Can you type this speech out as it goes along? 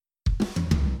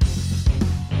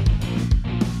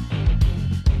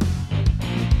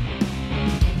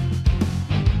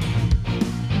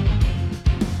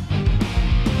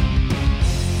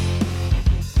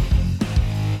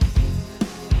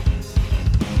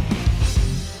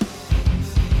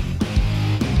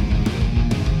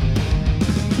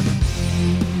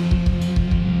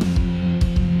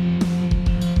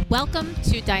Welcome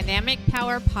to Dynamic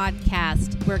Power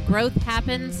Podcast, where growth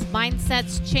happens,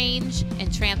 mindsets change,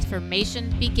 and transformation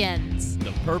begins.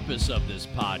 The purpose of this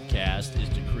podcast is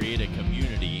to create a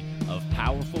community of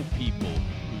powerful people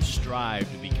who strive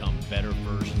to become better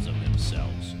versions of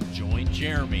themselves. Join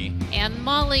Jeremy and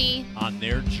Molly on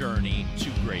their journey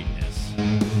to greatness.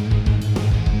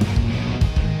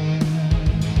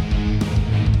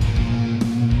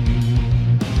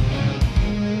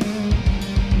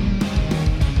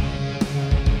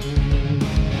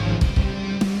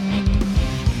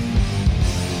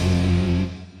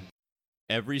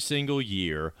 Every single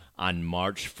year on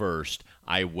March 1st,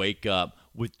 I wake up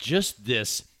with just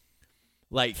this,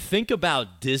 think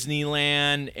about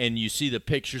Disneyland and you see the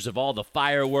pictures of all the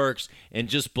fireworks and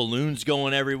just balloons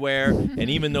going everywhere. And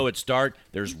even though it's dark,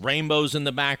 there's rainbows in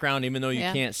the background, even though you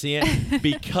can't see it,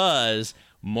 because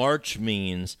March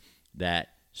means that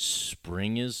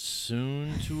spring is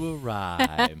soon to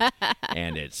arrive,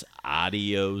 and it's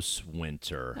adios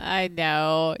winter. I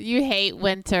know. You hate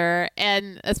winter,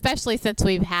 and especially since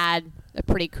we've had a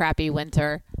pretty crappy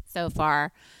winter so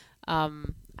far.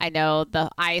 I know the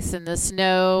ice and the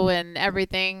snow and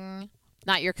everything,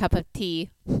 not your cup of tea.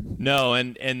 No,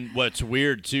 and what's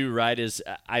weird too, right, is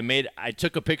I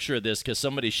took a picture of this because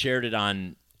somebody shared it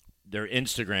on their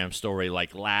Instagram story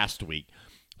last week.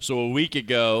 So a week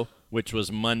ago, which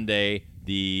was Monday,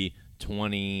 the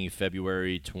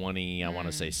February 20, I want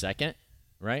to say 2nd,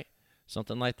 right?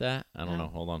 Something like that. I don't know.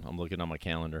 Hold on. I'm looking on my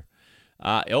calendar.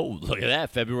 Look at that,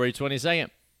 February 22nd.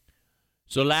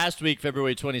 So last week,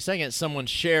 February 22nd, someone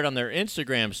shared on their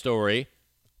Instagram story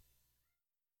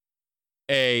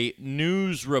a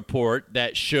news report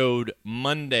that showed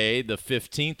Monday, the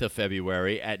 15th of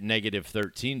February, at negative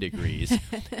 13 degrees,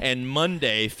 and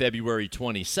Monday, February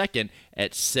 22nd,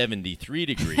 at 73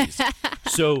 degrees.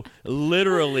 So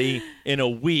literally in a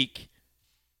week,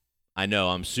 I know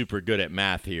I'm super good at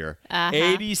math here,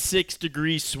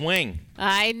 86-degree swing.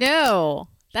 I know.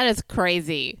 That is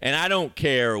crazy. And I don't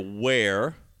care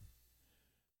where,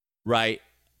 right?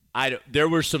 There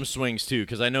were some swings too,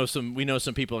 because we know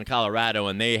some people in Colorado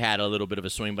and they had a little bit of a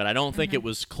swing, but I don't think it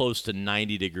was close to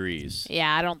 90 degrees.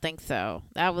 Yeah, I don't think so.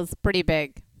 That was pretty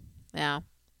big. Yeah.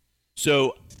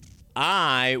 So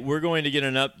we're going to get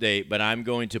an update, but I'm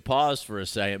going to pause for a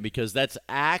second because that's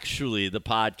actually the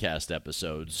podcast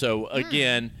episode. So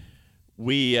again,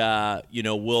 we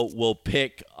we'll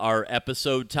pick our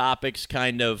episode topics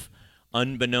kind of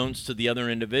unbeknownst to the other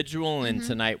individual, and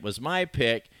tonight was my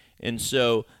pick. And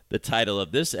so the title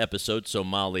of this episode, so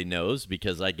Molly knows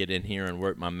because I get in here and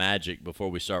work my magic before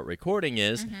we start recording,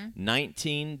 is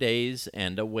 19 Days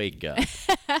and a Wake Up.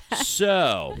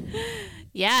 So,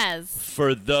 yes.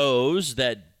 For those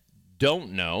that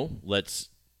don't know, let's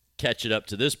catch it up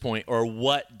to this point, or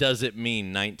what does it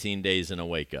mean, 19 Days and a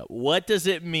Wake Up? What does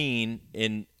it mean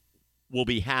will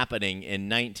be happening in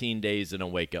 19 days and a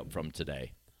wake up from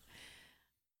today?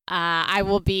 I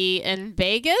will be in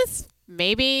Vegas.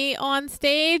 Maybe on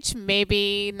stage,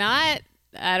 maybe not.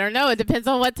 I don't know. It depends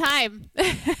on what time.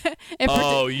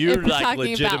 You're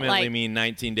legitimately mean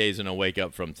 19 days and a wake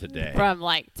up from today. From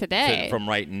today. From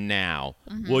right now.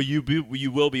 Well, you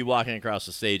will be walking across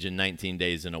the stage in 19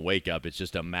 days and a wake up. It's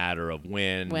just a matter of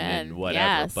when and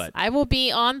whatever. Yes. But I will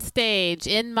be on stage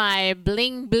in my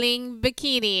bling bling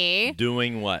bikini.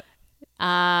 Doing what?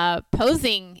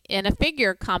 Posing in a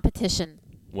figure competition.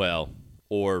 Well,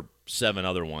 or 7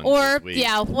 other ones. Or,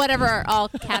 whatever all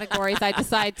categories I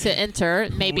decide to enter.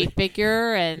 Maybe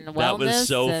figure and wellness. That was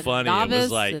so funny. Novice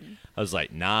I was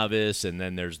like novice, and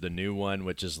then there's the new one,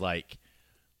 which is like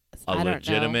a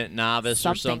legitimate novice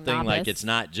or something. Novice. Like it's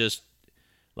not just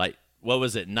what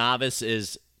was it? Novice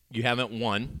is you haven't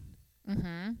won.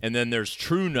 And then there's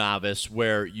true novice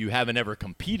where you haven't ever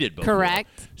competed before.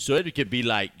 Correct. So it could be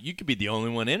you could be the only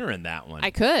one entering that one.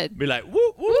 I could. Be like,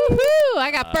 woo, woo. Woo-hoo,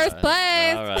 I got first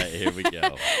place. All right, here we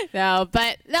go. No,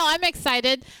 I'm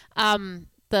excited.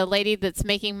 The lady that's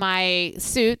making my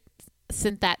suit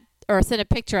sent a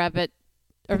picture of it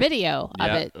or video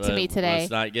of it to me today.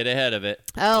 Let's not get ahead of it.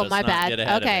 Oh, my bad.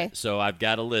 Okay. So I've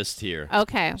got a list here.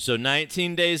 Okay. So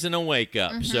 19 days in a wake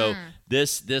up. So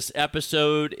this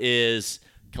episode is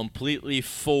completely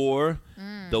for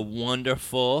the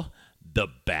wonderful, the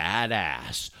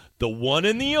badass, the one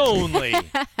and the only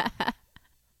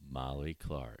Molly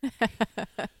Clark.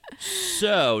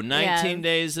 So 19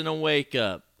 days in a wake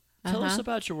up. Tell us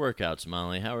about your workouts,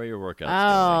 Molly. How are your workouts going?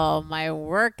 Oh, my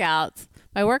workouts.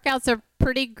 My workouts are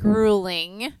pretty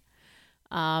grueling.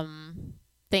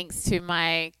 Thanks to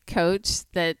my coach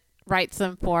that writes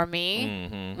them for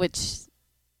me, which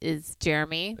is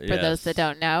Jeremy, for those that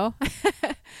don't know.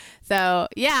 So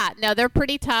yeah, no, they're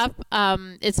pretty tough.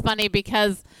 It's funny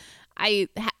because I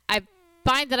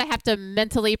find that I have to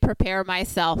mentally prepare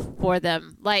myself for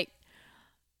them. Like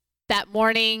that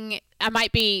morning, I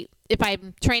might be, if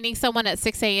I'm training someone at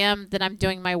 6 a.m., then I'm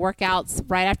doing my workouts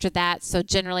right after that. So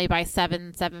generally by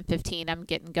 7:15, I'm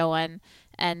getting going.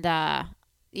 And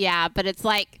yeah, but it's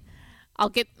like I'll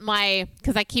get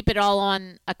because I keep it all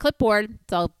on a clipboard,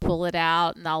 so I'll pull it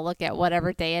out and I'll look at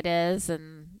whatever day it is.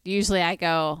 And usually I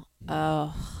go,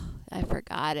 oh, I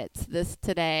forgot it's this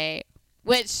today,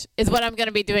 which is what I'm going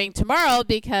to be doing tomorrow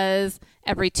because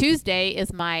every Tuesday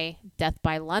is my death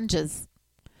by lunges.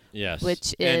 Yes.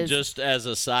 Which and is, just as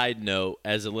a side note,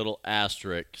 as a little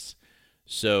asterisk,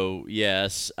 so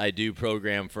yes, I do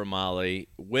program for Molly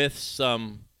with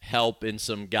some help and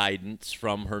some guidance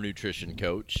from her nutrition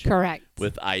coach. correct.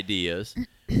 With ideas.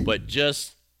 But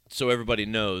just so everybody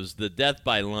knows, the death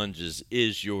by lunges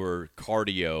is your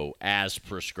cardio as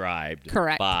prescribed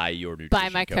Correct. by your nutrition By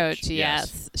my coach,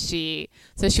 yes. She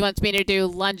wants me to do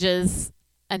lunges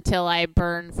until I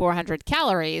burn 400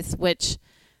 calories, which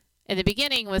in the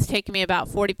beginning was taking me about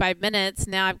 45 minutes.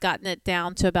 Now I've gotten it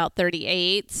down to about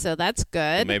 38, so that's good.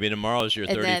 Well, maybe tomorrow's your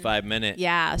 35-minute.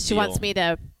 Yeah, she wants me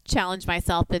to challenge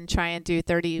myself and try and do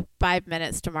 35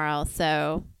 minutes tomorrow,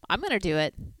 so I'm going to do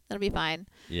it. It'll be fine.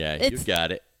 Yeah, you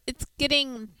got it. It's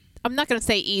getting, I'm not going to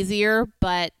say easier,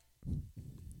 but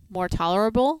more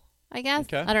tolerable, I guess.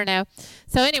 Okay. I don't know.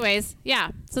 So anyways,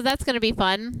 yeah, so that's going to be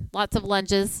fun. Lots of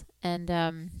lunges, and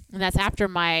that's after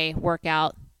my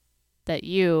workout that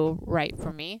you write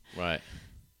for me. Right.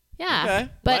 Yeah.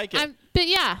 Okay. But Like it. but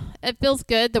yeah, it feels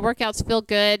good. The workouts feel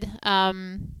good.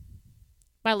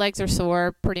 My legs are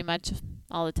sore pretty much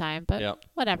all the time, but Yep.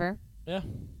 whatever. Yeah.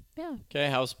 Yeah. Okay,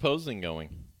 how's posing going?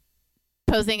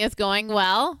 Posing is going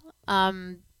well.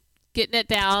 Getting it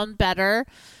down better.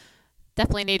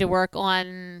 Definitely need to work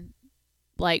on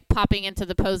like popping into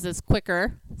the poses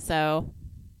quicker. So,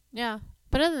 yeah.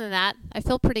 But other than that, I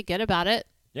feel pretty good about it.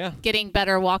 Yeah. Getting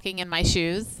better walking in my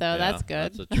shoes, so Yeah, that's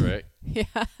good. That's a trick. Yeah.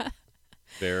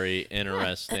 Very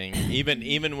interesting.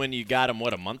 Even when you got them,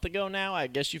 what, a month ago now? I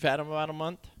guess you've had them about a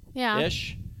month Yeah.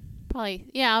 ish. Probably,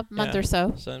 a month Yeah. or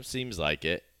so. So seems like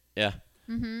it. Yeah.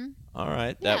 Mm-hmm. All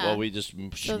right. Yeah. Well, we just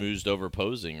schmoozed over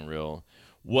posing real.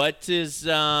 What is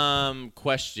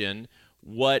question?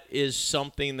 What is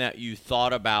something that you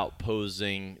thought about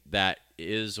posing that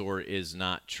is or is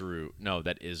not true? No,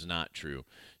 that is not true.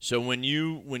 So when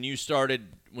you started,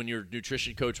 when your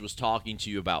nutrition coach was talking to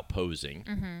you about posing,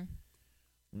 Mm-hmm.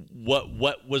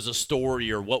 what was a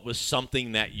story or what was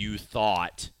something that you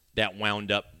thought that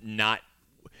wound up not?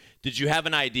 Did you have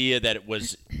an idea that it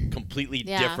was completely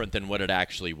Yeah. different than what it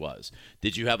actually was?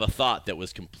 Did you have a thought that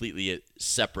was completely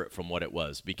separate from what it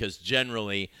was? Because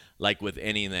generally, like with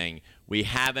anything, we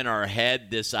have in our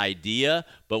head this idea,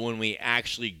 but when we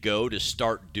actually go to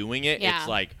start doing it, Yeah. it's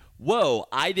like, whoa,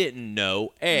 I didn't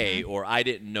know A or I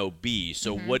didn't know B.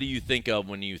 So what do you think of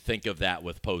when you think of that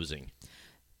with posing?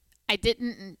 I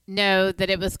didn't know that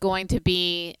it was going to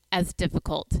be as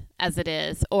difficult as it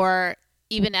is, or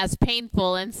even as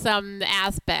painful in some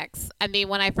aspects. I mean,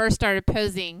 when I first started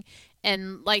posing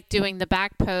and like doing the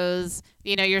back pose,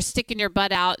 you're sticking your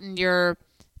butt out and your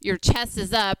chest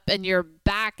is up and your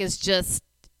back is just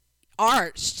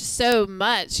arched so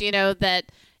much, that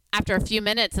after a few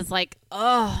minutes it's like,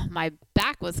 oh, my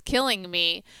back was killing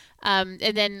me. And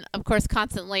then, of course,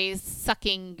 constantly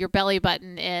sucking your belly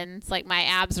button in. It's like my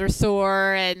abs are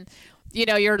sore and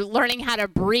you're learning how to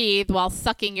breathe while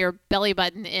sucking your belly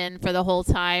button in for the whole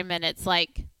time. And it's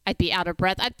like, I'd be out of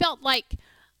breath. I felt like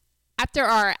after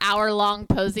our hour-long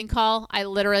posing call, I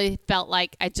literally felt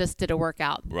like I just did a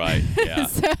workout. Right, yeah.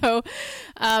 So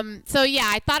yeah,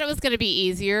 I thought it was going to be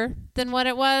easier than what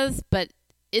it was, but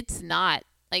it's not.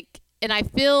 And I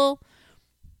feel,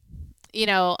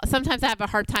 sometimes I have a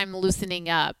hard time loosening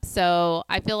up. So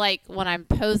I feel like when I'm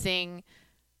posing,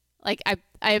 like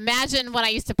I imagine when I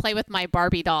used to play with my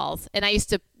Barbie dolls and I used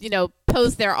to,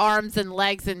 pose their arms and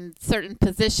legs in certain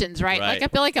positions, right? Like I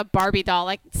feel like a Barbie doll,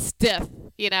 like stiff,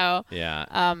 Yeah.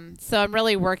 So I'm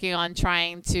really working on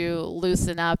trying to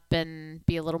loosen up and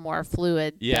be a little more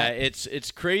fluid. Yeah, but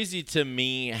it's crazy to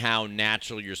me how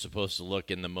natural you're supposed to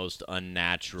look in the most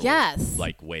unnatural Yes.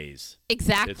 ways.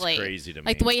 Exactly. It's crazy to me.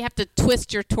 Like the way you have to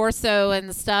twist your torso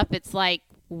and stuff, it's like,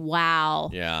 wow.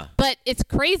 Yeah. But it's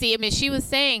crazy. I mean, she was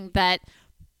saying that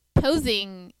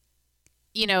posing,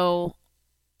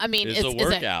 It's a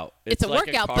workout. It's a like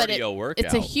workout, a but cardio workout.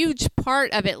 it's a huge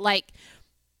part of it. Like,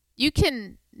 you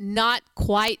can not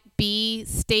quite be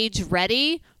stage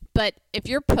ready, but if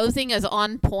your posing is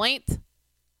on point,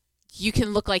 you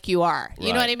can look like you are. You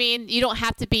know Right. what I mean? You don't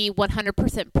have to be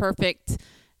 100% perfect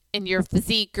in your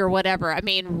physique or whatever. I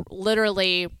mean,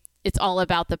 literally, it's all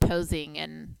about the posing,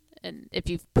 and if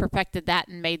you've perfected that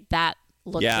and made that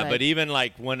look Yeah, good. but even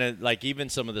like even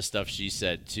some of the stuff she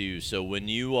said too. So when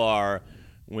you are,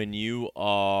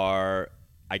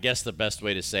 I guess the best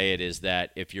way to say it is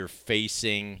that if you're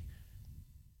facing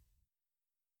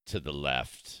to the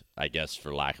left, I guess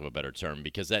for lack of a better term,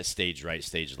 because that stage right,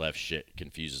 stage left shit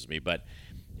confuses me. But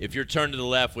if you're turned to the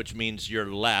left, which means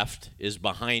your left is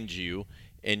behind you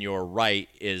and your right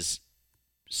is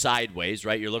sideways,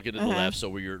 right? You're looking to the left,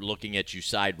 so you're looking at you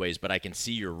sideways, but I can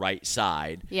see your right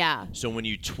side. Yeah. So when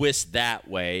you twist that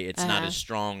way, it's not as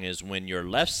strong as when your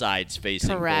left side's facing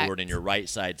Correct. forward and your right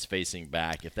side's facing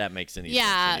back, if that makes any sense to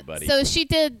Yeah. anybody. So she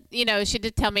did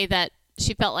tell me that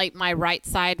she felt like my right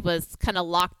side was kind of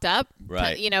locked up,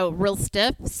 Right. Real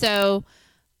stiff. So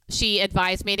she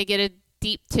advised me to get a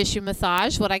deep tissue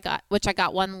massage, which I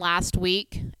got one last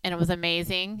week, and it was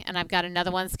amazing. And I've got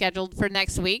another one scheduled for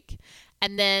next week.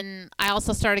 And then I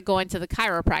also started going to the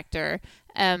chiropractor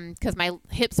because my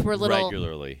hips were a little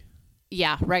regularly.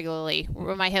 Yeah, regularly.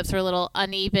 My hips were a little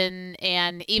uneven,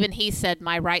 and even he said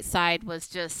my right side was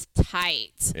just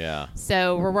tight. Yeah.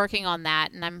 So we're working on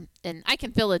that, and I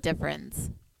can feel a difference.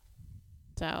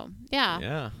 So yeah,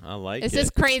 Yeah, I like it's it.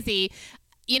 just crazy.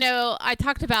 I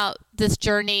talked about this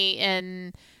journey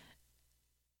and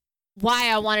why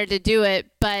I wanted to do it,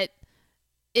 but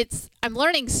I'm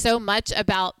learning so much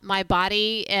about my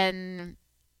body and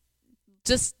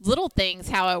just little things,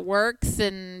 how it works,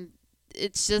 and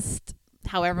it's just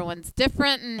how everyone's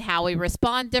different and how we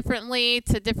respond differently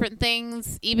to different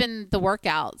things, even the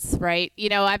workouts, right?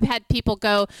 I've had people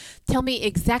go, tell me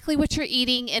exactly what you're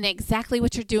eating and exactly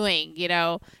what you're doing,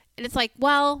 and it's like,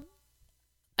 well,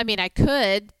 I mean, I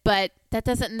could, but that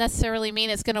doesn't necessarily mean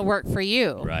it's going to work for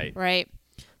you. Right. Right.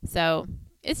 So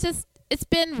it's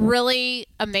been really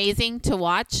amazing to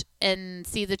watch and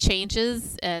see the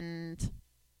changes and,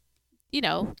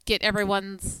 get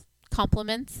everyone's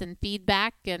compliments and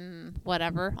feedback and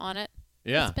whatever on it.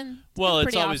 Yeah. It's been It's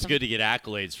pretty always awesome. good to get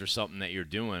accolades for something that you're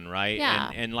doing, right? Yeah.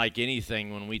 And like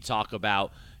anything, when we talk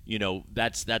about,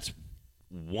 that's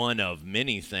one of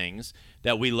many things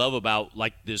that we love about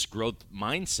like this growth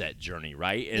mindset journey,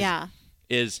 right?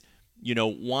 Is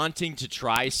wanting to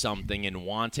try something and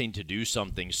wanting to do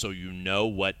something so you know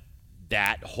what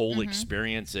that whole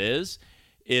experience is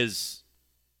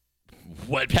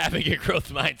what having a growth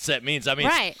mindset means. I mean,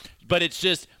 Right. But it's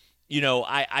just,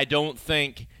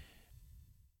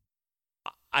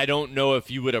 I don't know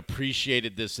if you would have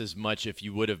appreciated this as much if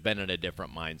you would have been in a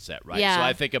different mindset, right? Yeah. So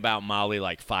I think about Molly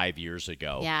like 5 years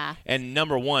ago. Yeah. And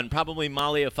number one, probably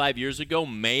Molly of 5 years ago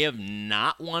may have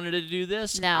not wanted to do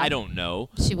this. No. I don't know.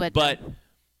 She would. But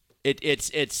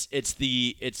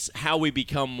it's how we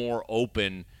become more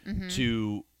open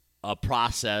to a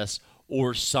process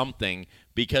or something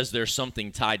because there's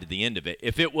something tied to the end of it.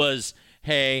 If it was,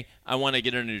 hey, I want to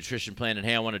get a nutrition plan and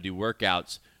hey, I want to do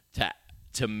workouts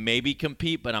to maybe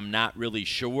compete, but I'm not really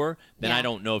sure, then Yeah. I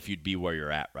don't know if you'd be where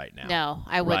you're at right now. No,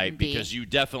 I wouldn't right? be. Because you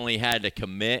definitely had to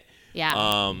commit.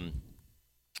 Yeah.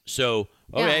 So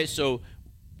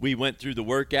we went through the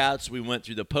workouts, we went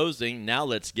through the posing. Now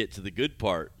let's get to the good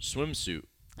part, swimsuit.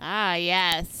 Ah,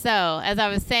 yes. So, as I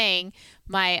was saying,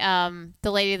 my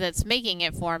the lady that's making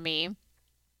it for me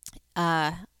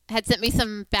had sent me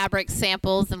some fabric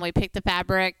samples, and we picked the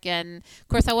fabric. And, of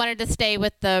course, I wanted to stay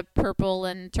with the purple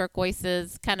and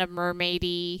turquoises, kind of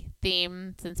mermaidy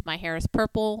theme, since my hair is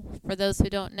purple, for those who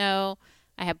don't know.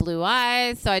 I have blue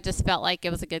eyes, so I just felt like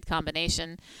it was a good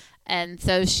combination. And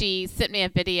so she sent me a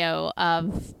video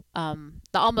of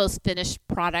the almost finished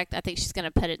product. I think she's going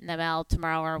to put it in the mail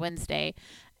tomorrow or Wednesday.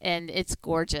 And it's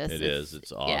gorgeous. It is.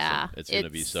 It's awesome. Yeah, it's going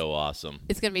to be so awesome.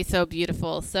 It's going to be so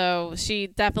beautiful. So she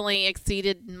definitely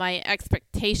exceeded my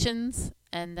expectations.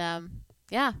 And,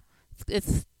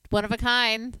 it's one of a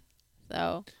kind.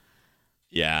 So.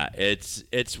 Yeah,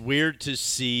 it's weird to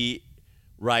see,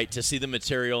 right, to see the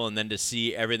material and then to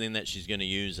see everything that she's going to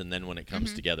use and then when it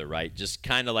comes together, right? Just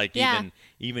kind of like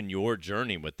even your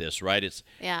journey with this, right?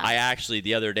 I actually,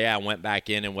 the other day I went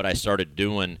back in and what I started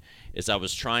doing is I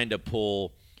was trying to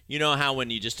pull, you know how when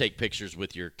you just take pictures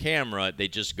with your camera, they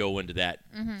just go into that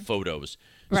photos.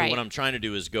 So Right. what I'm trying to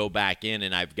do is go back in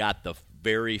and I've got the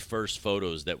very first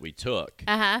photos that we took.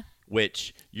 Uh-huh.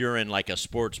 Which you're in like a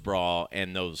sports bra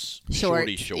and those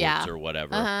shorty shorts or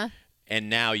whatever. Uh-huh. And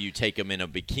now you take them in a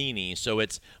bikini. So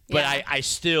it's, but Yeah. I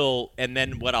still, and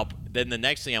then then the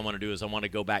next thing I want to do is I want to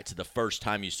go back to the first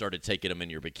time you started taking them in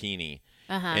your bikini.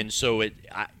 Uh-huh. And so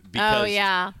because Oh,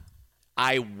 yeah.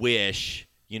 I wish,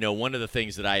 one of the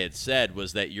things that I had said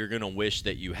was that you're going to wish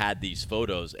that you had these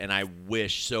photos. And I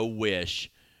wish,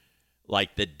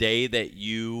 like the day that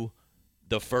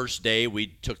the first day we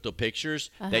took the pictures,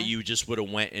 that you just would have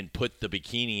went and put the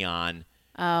bikini on.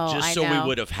 Oh, just so we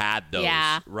would have had those,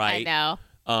 right? I know.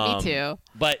 Me too.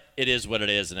 But it is what it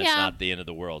is, and it's not the end of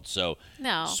the world. So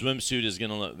no. Swimsuit is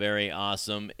going to look very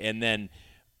awesome. And then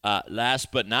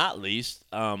last but not least,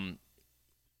 one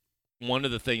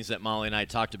of the things that Molly and I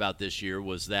talked about this year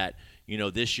was that,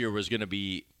 this year was going to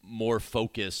be more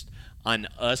focused on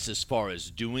us as far as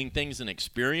doing things and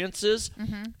experiences.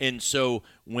 Mm-hmm. And so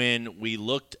when we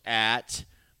looked at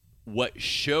what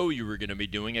show you were going to be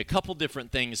doing, a couple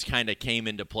different things kind of came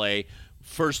into play.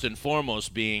 First and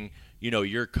foremost being,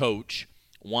 your coach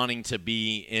wanting to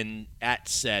be at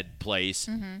said place.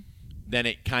 Mm-hmm. Then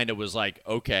it kind of was like,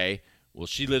 okay, well,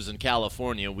 she lives in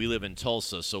California. We live in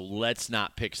Tulsa, so let's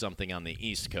not pick something on the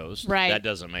East Coast. Right. That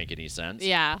doesn't make any sense.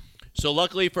 Yeah. So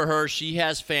luckily for her, she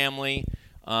has family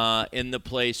in the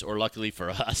place, or luckily for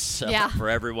us, for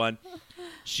everyone,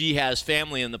 she has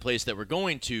family in the place that we're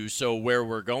going to. So where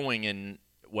we're going in,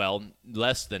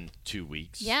 less than 2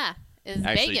 weeks. Yeah. Is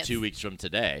Actually, Vegas. 2 weeks from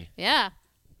today. Yeah.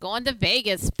 Going to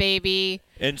Vegas, baby.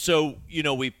 And so,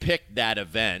 we picked that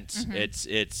event. Mm-hmm.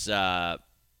 It's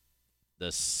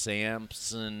the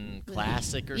Samson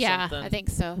Classic or yeah, something. I think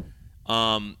so.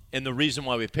 And the reason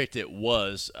why we picked it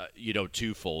was,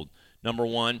 twofold. Number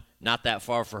one, not that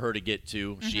far for her to get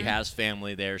to. Mm-hmm. She has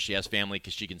family there. She has family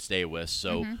because she can stay with.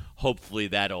 So hopefully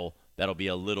that'll be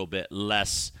a little bit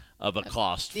less of a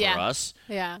cost for us.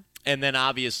 Yeah. And then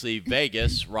obviously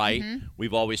Vegas, right?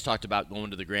 We've always talked about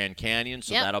going to the Grand Canyon,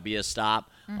 so that'll be a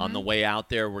stop. On the way out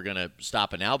there, we're going to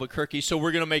stop in Albuquerque. So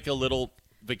we're going to make a little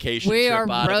vacation trip out of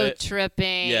it. We are road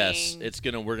tripping. Yes,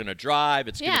 we're going to drive.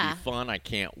 It's going to be fun. I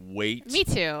can't wait. Me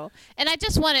too. And I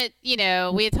just wanted,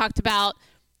 we had talked about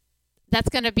that's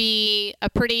going to be a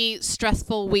pretty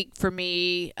stressful week for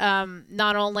me,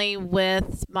 not only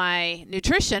with my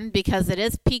nutrition because it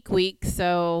is peak week.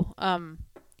 So,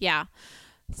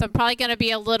 So I'm probably going to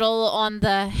be a little on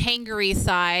the hangry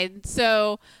side.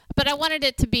 So, but I wanted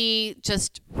it to be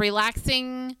just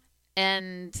relaxing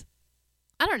and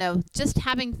I don't know, just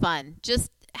having fun,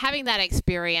 just having that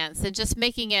experience and just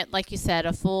making it, like you said,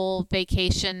 a full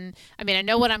vacation. I mean, I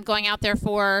know what I'm going out there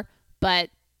for, but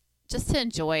just to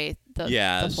enjoy the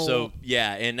whole.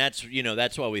 And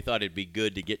that's why we thought it'd be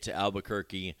good to get to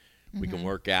Albuquerque. We can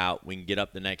work out. We can get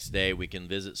up the next day. We can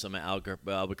visit some of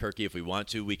Albuquerque if we want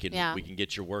to. We can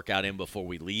get your workout in before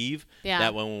we leave. Yeah.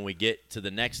 That way, when we get to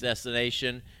the next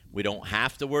destination, we don't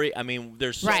have to worry. I mean,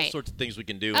 there's all sorts of things we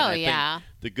can do. Oh, and I think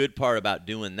the good part about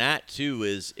doing that too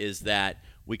is that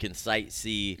we can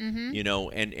sightsee.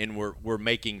 And we're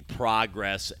making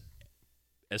progress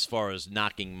as far as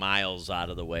knocking miles out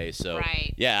of the way. So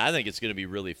I think it's going to be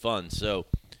really fun. So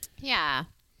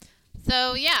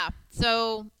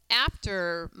So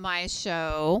after my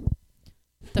show,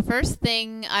 the first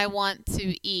thing I want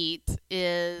to eat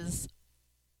is,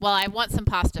 I want some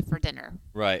pasta for dinner.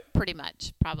 Right. Pretty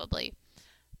much, probably.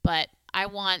 But I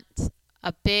want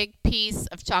a big piece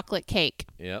of chocolate cake.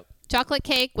 Yep. Chocolate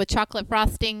cake with chocolate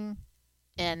frosting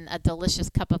and a delicious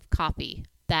cup of coffee.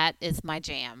 That is my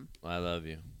jam. I love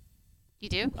you. You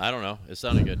do? I don't know. It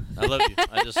sounded good. I love you.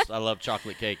 I love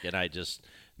chocolate cake, and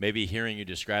maybe hearing you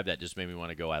describe that just made me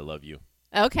want to go, I love you.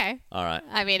 Okay. All right.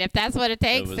 I mean, if that's what it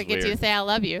takes to get you to say I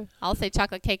love you, I'll say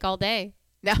chocolate cake all day.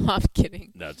 No, I'm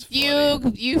kidding. That's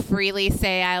funny. You freely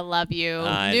say I love you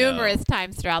numerous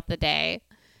times throughout the day,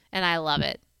 and I love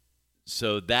it.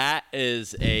 So that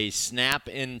is a snap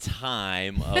in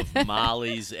time of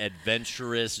Molly's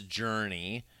adventurous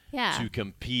journey to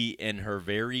compete in her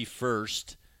very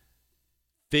first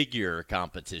figure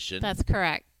competition. That's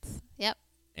correct. Yep.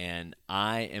 And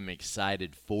I am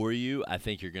excited for you. I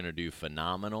think you're going to do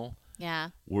phenomenal. Yeah.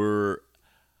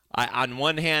 On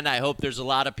one hand, I hope there's a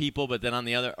lot of people, but then on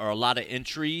the other, are a lot of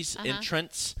entrants.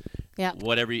 Yeah.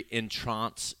 Whatever,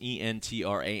 entrants,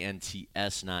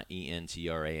 E-N-T-R-A-N-T-S, not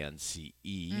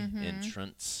E-N-T-R-A-N-C-E,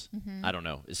 entrants. I don't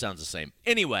know. It sounds the same.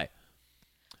 Anyway,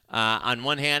 on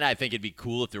one hand, I think it'd be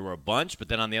cool if there were a bunch, but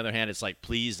then on the other hand, it's like,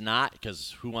 please not,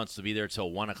 because who wants to be there till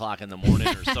 1 o'clock in the morning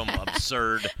or some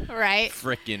absurd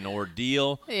frickin'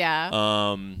 ordeal?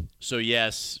 Yeah. So,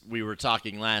 yes, we were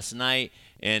talking last night,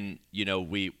 and,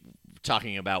 we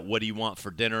talking about what do you want for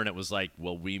dinner, and it was like,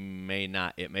 well, we may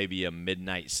not, it may be a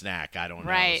midnight snack. I don't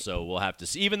know. So we'll have to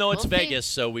see. Even though it's Vegas,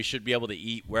 so we should be able to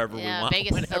eat wherever we want.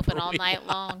 Vegas is open all night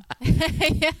long.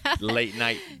 Late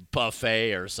night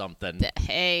buffet or something.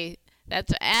 Hey,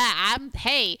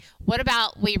 Hey, what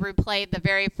about we replayed the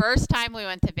very first time we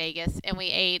went to Vegas and we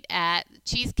ate at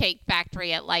Cheesecake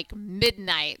Factory at like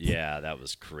midnight. Yeah, that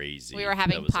was crazy. We were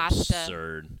having that was pasta.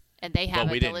 Absurd. And they have but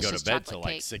a we didn't go delicious to bed chocolate till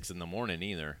cake. like 6 in the morning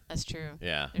either. That's true.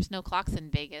 Yeah. There's no clocks in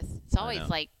Vegas. It's always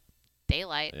like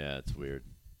daylight. Yeah, it's weird.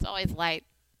 It's always light.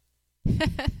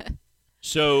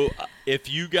 So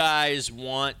if you guys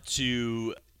want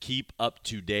to keep up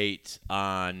to date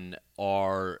on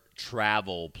our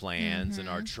travel plans and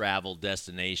our travel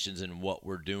destinations and what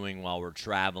we're doing while we're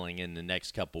traveling in the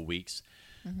next couple weeks,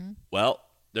 well,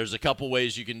 there's a couple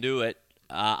ways you can do it.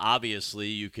 Obviously,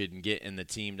 you can get in the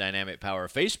Team Dynamic Power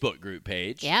Facebook group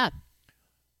page. Yeah.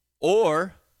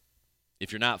 Or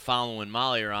if you're not following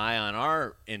Molly or I on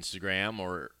our Instagram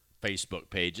or Facebook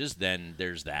pages, then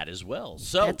there's that as well.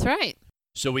 So That's right.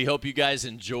 So we hope you guys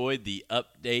enjoyed the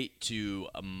update to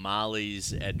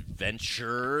Molly's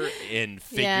adventure in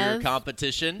figure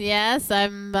competition. Yes,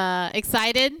 I'm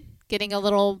excited, getting a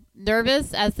little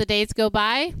nervous as the days go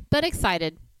by, but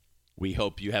excited. We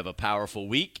hope you have a powerful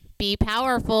week. Be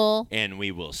powerful. And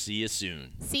we will see you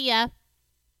soon. See ya.